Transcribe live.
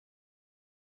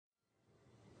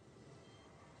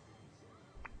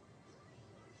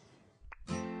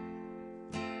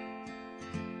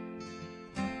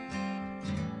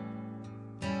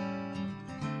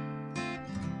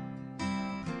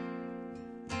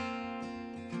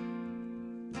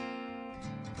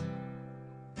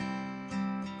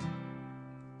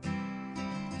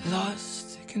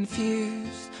Lost,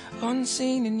 confused,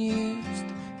 unseen and used,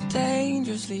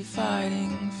 dangerously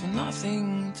fighting for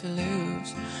nothing to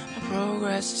lose. My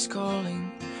progress is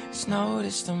calling, it's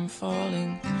noticed I'm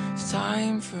falling. It's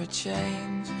time for a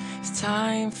change, it's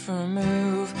time for a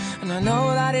move. And I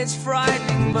know that it's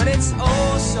frightening, but it's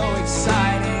all so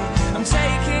exciting. I'm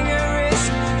taking a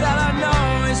risk that I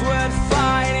know is worth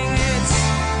fighting. It's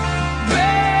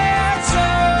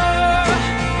better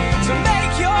to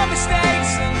make your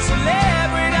mistakes and to live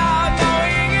without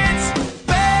knowing. It's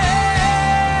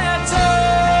better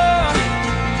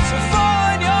to fall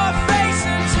on your face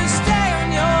and to stay on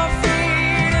your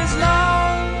feet as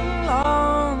long,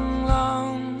 long,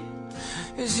 long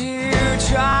as you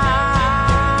tried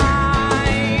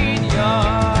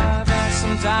your best.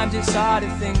 Sometimes it's hard to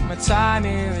think my time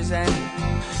here is ending.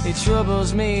 It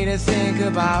troubles me to think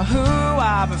about who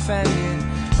I've offended,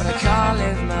 but I can't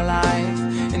live my life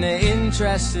in the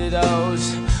interest of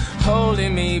those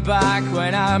holding me back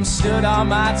when I'm stood on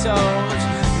my toes.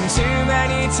 And too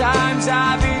many times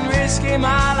I've been risking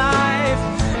my life,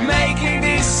 making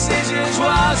decisions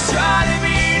whilst trying to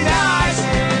be nice.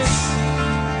 It's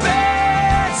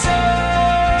better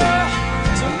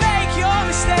to make your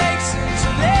mistakes and to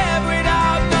live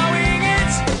without knowing.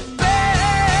 It's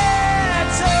better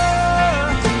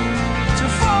to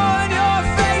fall on your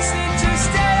face than to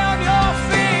stay on your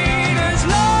feet as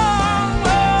long,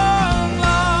 long,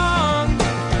 long,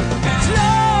 as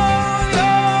long,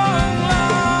 long,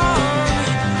 long,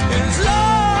 as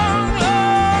long,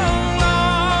 long,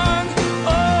 long.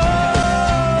 Oh,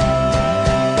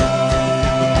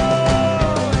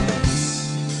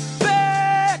 it's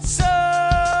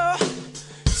better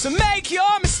to make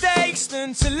your mistakes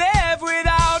than to live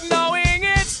without knowing.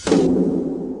 It's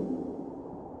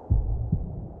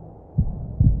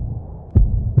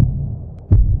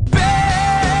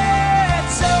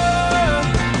better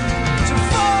to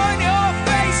fall on your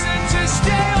face and to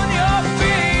stay on your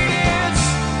feet. It's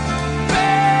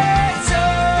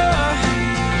better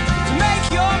to make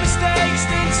your mistakes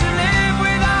than to live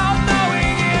without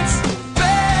knowing. It's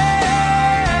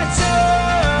better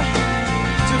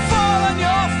to fall on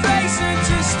your face and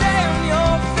to stay on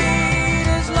your feet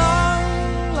as long,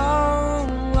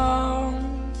 long, long,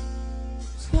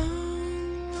 as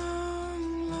long,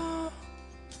 long, long,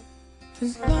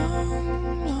 as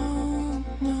long, long,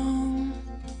 long.